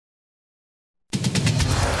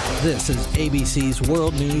This is ABC's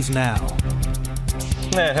World News Now.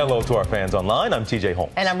 And hello to our fans online. I'm TJ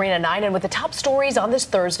Holmes. And I'm Rena Ninen with the top stories on this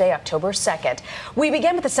Thursday, October 2nd. We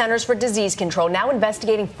begin with the Centers for Disease Control now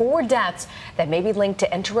investigating 4 deaths that may be linked to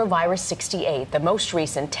enterovirus 68. The most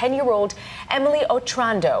recent, 10-year-old Emily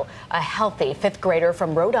Otrando, a healthy 5th grader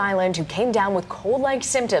from Rhode Island who came down with cold-like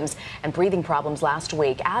symptoms and breathing problems last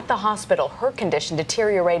week. At the hospital, her condition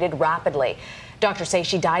deteriorated rapidly. Doctors say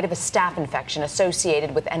she died of a staph infection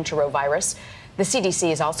associated with enterovirus. The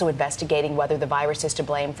CDC is also investigating whether the virus is to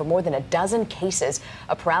blame for more than a dozen cases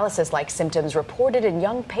of paralysis-like symptoms reported in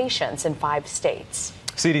young patients in 5 states.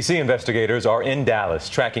 CDC investigators are in Dallas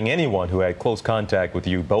tracking anyone who had close contact with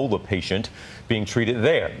the Ebola patient being treated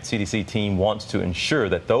there. The CDC team wants to ensure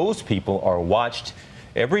that those people are watched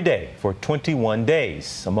every day for 21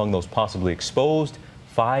 days. Among those possibly exposed,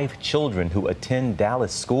 5 children who attend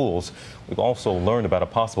Dallas schools. We've also learned about a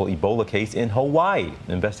possible Ebola case in Hawaii.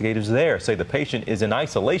 Investigators there say the patient is in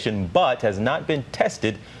isolation but has not been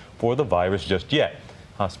tested for the virus just yet.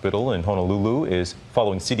 Hospital in Honolulu is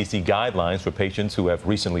following CDC guidelines for patients who have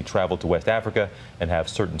recently traveled to West Africa and have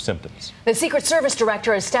certain symptoms. The Secret Service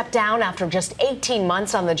director has stepped down after just 18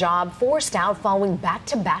 months on the job, forced out following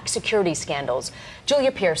back-to-back security scandals.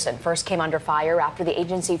 Julia Pearson first came under fire after the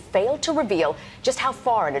agency failed to reveal just how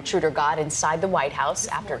far an intruder got inside the White House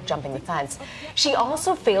after jumping the fence. She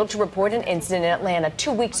also failed to report an incident in Atlanta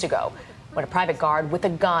 2 weeks ago when a private guard with a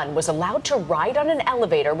gun was allowed to ride on an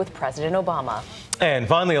elevator with President Obama. And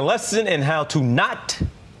finally, a lesson in how to not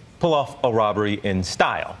pull off a robbery in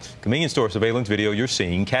style. Convenience store surveillance video you're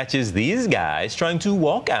seeing catches these guys trying to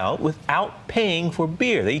walk out without paying for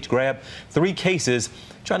beer. They each grab 3 cases,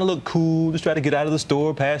 trying to look cool, just try to get out of the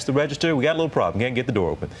store, past the register. We got a little problem, can't get the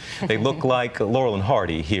door open. They look like Laurel and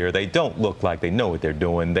Hardy here. They don't look like they know what they're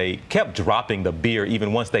doing. They kept dropping the beer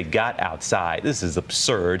even once they got outside. This is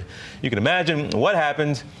absurd. You can imagine what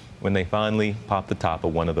happened when they finally popped the top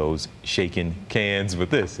of one of those shaken cans,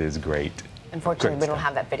 but this is great. Unfortunately, we don't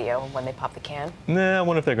have that video when they pop the can. Nah, I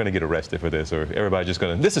wonder if they're going to get arrested for this, or everybody just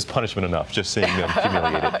going to, this is punishment enough, just seeing them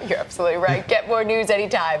humiliated. You're absolutely right. Get more news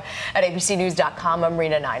anytime at abcnews.com. I'm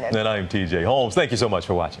Rena Ninen. And I'm TJ Holmes. Thank you so much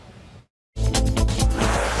for watching.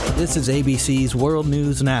 This is ABC's World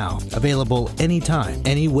News Now, available anytime,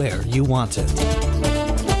 anywhere you want it.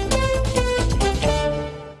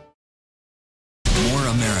 More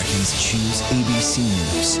Americans choose ABC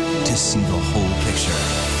News to see the whole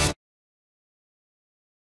picture.